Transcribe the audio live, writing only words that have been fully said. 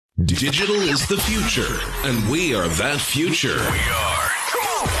Digital is the future, and we are that future. We are.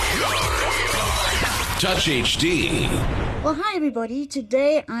 Touch HD. Well, hi everybody.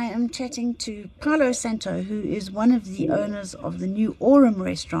 Today I am chatting to Palo Santo, who is one of the owners of the new Aurum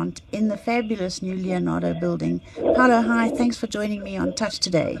restaurant in the fabulous new Leonardo building. Palo, hi. Thanks for joining me on Touch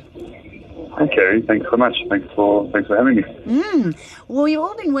today. Hi, Kerry. Thanks so much. Thanks for having me. Well, we've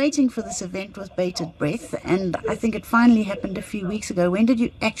all been waiting for this event with bated breath, and I think it finally happened a few weeks ago. When did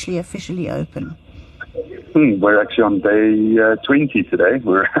you actually officially open? We're actually on day 20 today.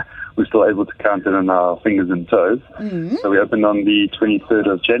 We're still able to count it on our fingers and toes. So we opened on the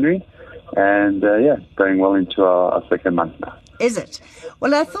 23rd of January, and going well into our second month now. Is it?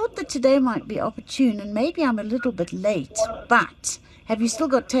 Well, I thought that today might be opportune, and maybe I'm a little bit late, but have you still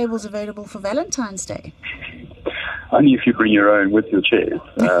got tables available for Valentine's Day? Only if you bring your own with your chairs.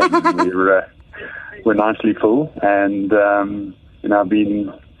 We're nicely full, and I've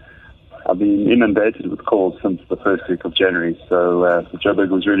been inundated with calls since the first week of January. So Joburg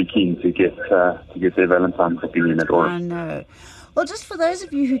was really keen to get their Valentine's booking in at Aurum. I know. Well, just for those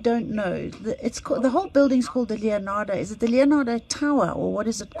of you who don't know, the whole building's called the Leonardo. Is it the Leonardo Tower, or what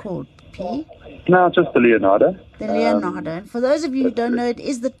is it called, P? No, just the Leonardo. The Leonardo. And for those of you who don't know, it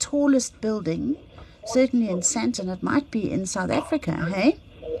is the tallest building, certainly in Santo, and it might be in South Africa, hey?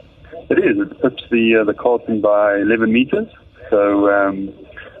 It is. It flips the Carlton by 11 meters. So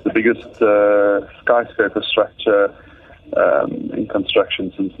the biggest skyscraper structure in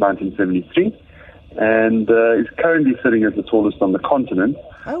construction since 1973. And is currently sitting as the tallest on the continent.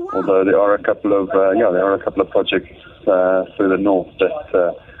 Oh, wow. Although there are a couple of projects further north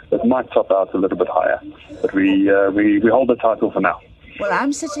that might top out a little bit higher. But we hold the title for now. Well,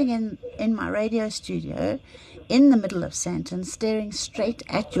 I'm sitting in my radio studio in the middle of Santon, staring straight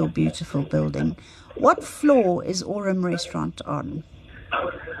at your beautiful building. What floor is Aurum Restaurant on?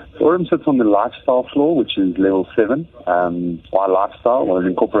 Aurum sits on the lifestyle floor, which is level 7. Why lifestyle? Well, it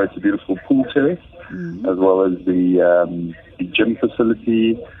incorporates a beautiful pool terrace, as well as the gym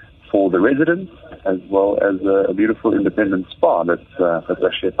facility for the residents, as well as a beautiful independent spa that's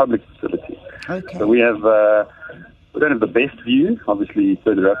actually a public facility. Okay. So we don't have the best view. Obviously,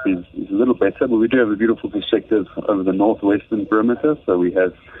 further up is a little better, but we do have a beautiful perspective over the northwestern perimeter. So we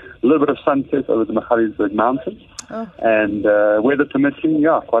have a little bit of sunset over the Magaliesberg Mountains. Oh. And weather permitting,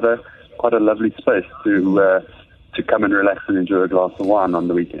 quite a lovely space to come and relax and enjoy a glass of wine on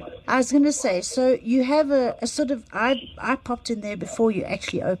the weekend. I was going to say, so you have a sort of, I popped in there before you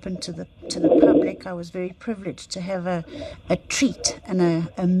actually opened to the public. I was very privileged to have a treat and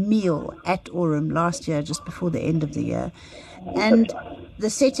a meal at Aurum last year, just before the end of the year. And the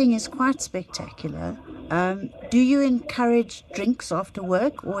setting is quite spectacular. Do you encourage drinks after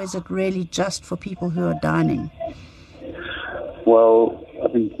work, or is it really just for people who are dining? Well, I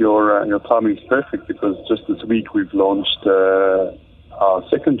think your timing is perfect, because just this week we've launched our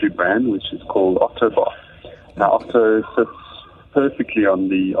secondary brand, which is called Octo Bar. Now, Octo sits perfectly on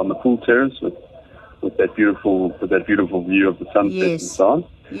the pool terrace with that beautiful view of the sunset and so on.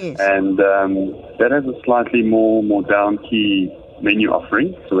 Yes. And that has a slightly more down key menu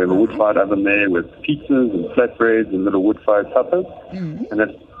offering. So we have a wood-fired oven there with pizzas and flatbreads and little wood-fired suppers, and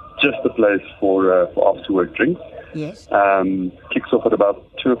that's just the place for after-work drinks. Yes. Kicks off at about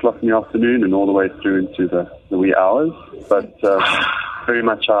 2 o'clock in the afternoon and all the way through into the wee hours. But very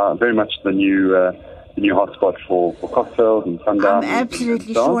much the new hotspot for cocktails and sundowns. I'm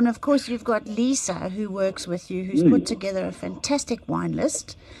absolutely sure. And of course, you've got Lisa, who works with you, who's put together a fantastic wine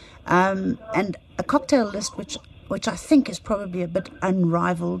list and a cocktail list which I think is probably a bit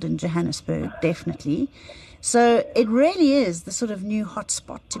unrivaled in Johannesburg, definitely. So it really is the sort of new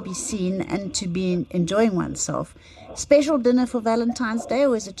hotspot to be seen and to be enjoying oneself. Special dinner for Valentine's Day,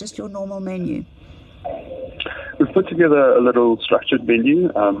 or is it just your normal menu? We've put together a little structured menu.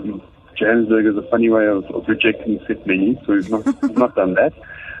 Johannesburg is a funny way of rejecting set menus, so we've not done that.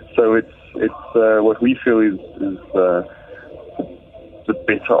 So it's what we feel is the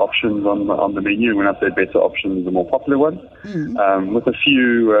better options on the menu. When I say better options, the more popular ones, with a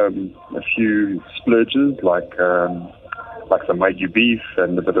few splurges like some Wagyu beef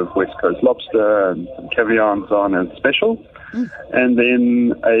and a bit of West Coast lobster and some caviar and so on as specials, and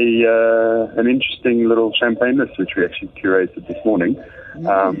then an interesting little champagne list which we actually curated this morning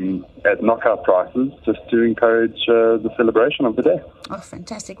at knockout prices, just to encourage the celebration of the day. Oh,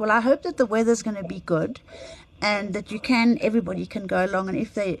 fantastic! Well, I hope that the weather's going to be good. and that everybody can go along, and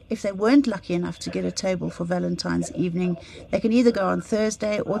if they weren't lucky enough to get a table for Valentine's evening, they can either go on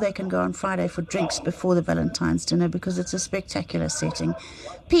Thursday or they can go on Friday for drinks before the Valentine's dinner, because it's a spectacular setting.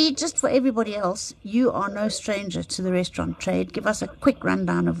 P, just for everybody else, you are no stranger to the restaurant trade. Give us a quick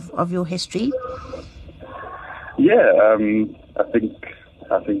rundown of your history. Yeah, I think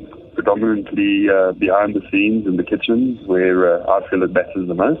predominantly behind the scenes in the kitchens where I feel it matters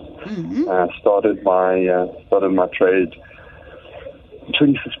the most. Mm-hmm. Started my trade in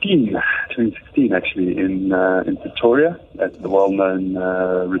 2016 actually in Pretoria at the well-known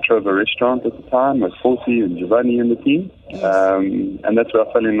Retrova restaurant at the time with Forty and Giovanni and the team. Yes. And that's where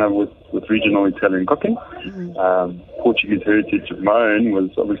I fell in love with regional Italian cooking. Mm-hmm. Portuguese heritage of my own was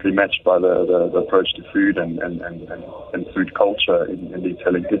obviously matched by the approach to food and food culture in the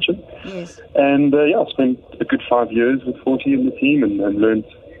Italian kitchen. Yes. And I spent a good 5 years with Forty and the team and learned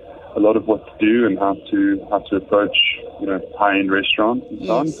a lot of what to do and how to approach high-end restaurants and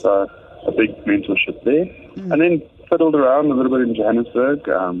so on. So a big mentorship there. Mm. And then fiddled around a little bit in Johannesburg,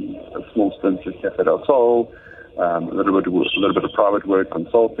 a small stint at Cafe del Sol, a little bit of private work,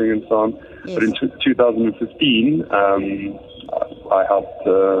 consulting and so on. Yes. But in 2015, I helped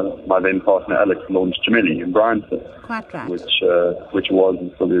my then partner Alex launch Gemelli in Bryanston. Quite right. Which was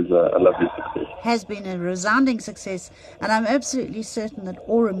and still is a lovely success. Has been a resounding success, and I'm absolutely certain that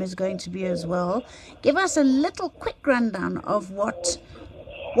Aurum is going to be as well. Give us a little quick rundown of what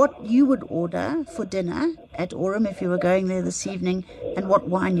you would order for dinner at Aurum if you were going there this evening, and what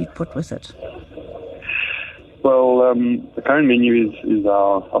wine you'd put with it. Well, the current menu is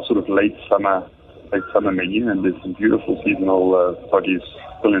our sort of late summer menu, and there's some beautiful seasonal produce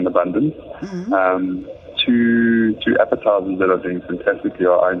still in abundance. Mm-hmm. Two appetizers that are doing fantastically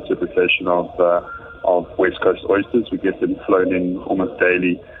are our interpretation of West Coast oysters. We get them flown in almost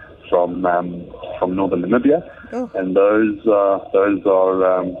daily from northern Namibia, and those are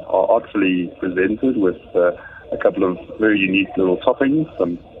artfully presented with a couple of very unique little toppings.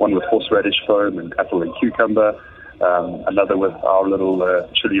 One with horseradish foam and apple and cucumber. Another with our little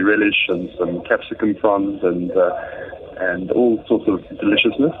chili relish and some capsicum fronds and all sorts of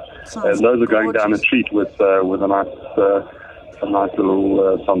deliciousness. And those are going down a treat with a nice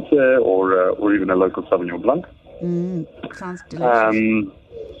little Santo or even a local Sauvignon Blanc. Sounds delicious.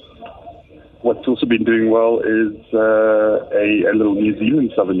 What's also been doing well is a little New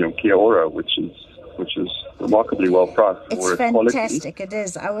Zealand Sauvignon, Kia Ora, which is remarkably well priced for its quality. It's fantastic, it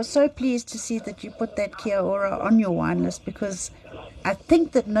is. I was so pleased to see that you put that Kia Ora on your wine list, because I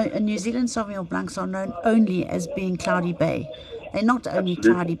think that New Zealand Sauvignon Blancs are known only as being Cloudy Bay. They're not only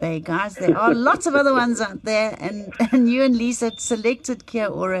Cloudy Bay, guys. There are lots of other ones out there, and you and Lisa selected Kia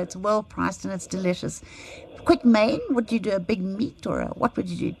Ora. It's well priced and it's delicious. Quick main, would you do a big meat or what would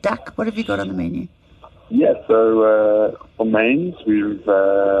you do? Duck? What have you got on the menu? Yeah, so for mains, we've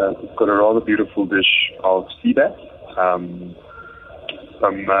got a rather beautiful dish of sea bass, some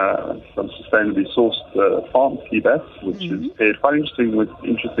sustainably sourced farm sea bass, which is paired quite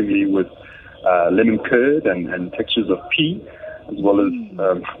interestingly with lemon curd and textures of pea, as well as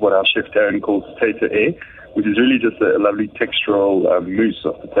what our chef Darren calls potato air, which is really just a lovely textural mousse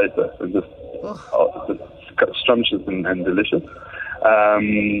of potato, and just scrumptious and delicious.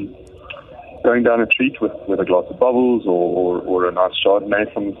 Going down a treat with a glass of bubbles or a nice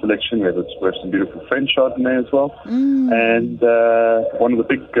Chardonnay from the selection. We have some beautiful French Chardonnay as well. And one of the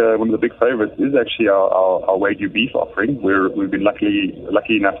big favorites is actually our Wagyu beef offering. We've been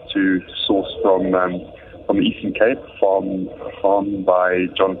lucky enough to source from the Eastern Cape, farmed by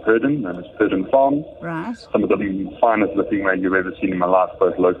John Purdon and his Purdon Farm. Right. Some of the finest looking Wagyu I've ever seen in my life,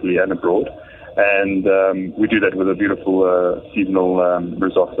 both locally and abroad. And we do that with a beautiful seasonal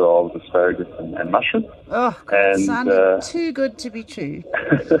risotto of asparagus and mushroom. Oh, and sounding too good to be true.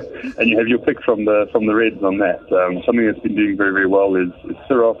 And you have your pick from the Reds on that. Something that's been doing very, very well is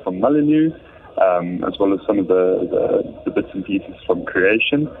Syrah from Molyneux, as well as some of the bits and pieces from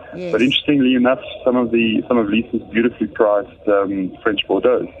Creation. Yes. But interestingly enough, some of Lisa's beautifully priced French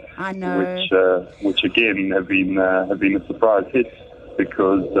Bordeaux. I know. Which again have been a surprise hit,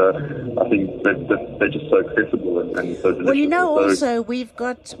 because I think that they're just so accessible and so delicious. Well, you know, also we've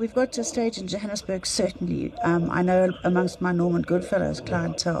got to a stage in Johannesburg, certainly. I know amongst my Norman Goodfellows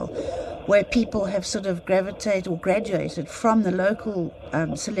clientele, where people have sort of gravitated or graduated from the local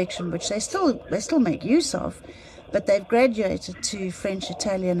selection, which they still make use of, But they've graduated to French,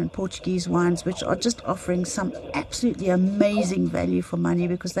 Italian, and Portuguese wines, which are just offering some absolutely amazing value for money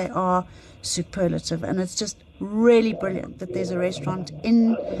because they are superlative. And it's just really brilliant that there's a restaurant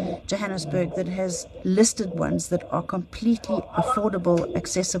in Johannesburg that has listed ones that are completely affordable,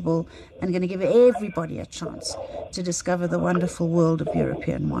 accessible, and going to give everybody a chance to discover the wonderful world of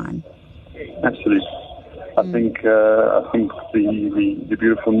European wine. Absolutely. I think the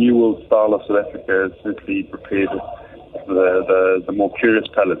beautiful New World style of South Africa has certainly prepared the more curious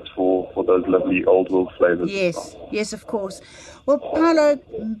palates for those lovely Old World flavors. Yes, of course. Well, Palo,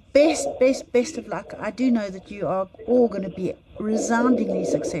 best of luck. I do know that you are all going to be resoundingly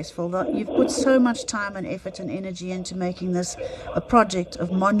successful. That you've put so much time and effort and energy into making this a project of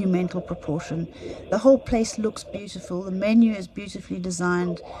monumental proportion. The whole place looks beautiful. The menu is beautifully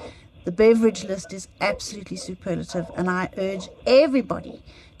designed. The beverage list is absolutely superlative, and I urge everybody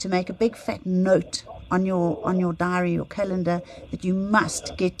to make a big fat note on your diary or calendar that you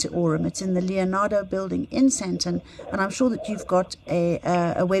must get to Aurum. It's in the Leonardo building in Santon, and I'm sure that you've got a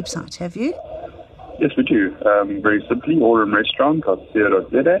website, have you? Yes, we do. Very simply,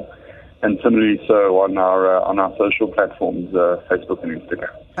 aurumrestaurant.co.za, and similarly so on our social platforms, Facebook and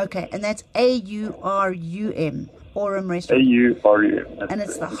Instagram. Okay, and that's AURUM. Aurum Restaurant. AURUM. And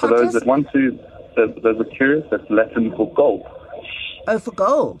it's the hottest. For those that want to, those are curious, that's Latin for gold. Oh, for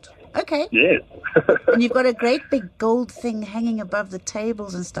gold. Okay. Yes. And you've got a great big gold thing hanging above the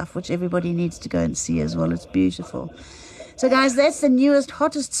tables and stuff, which everybody needs to go and see as well. It's beautiful. So, guys, that's the newest,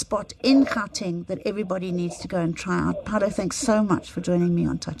 hottest spot in Gauteng that everybody needs to go and try out. Palo, thanks so much for joining me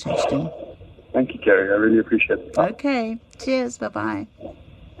on Touch HD. Thank you, Carrie. I really appreciate it. Okay. Cheers. Bye-bye.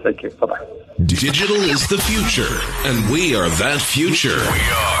 Take care. Bye-bye. Digital is the future, and we are that future.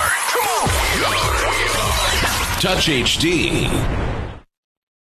 We are. Touch HD.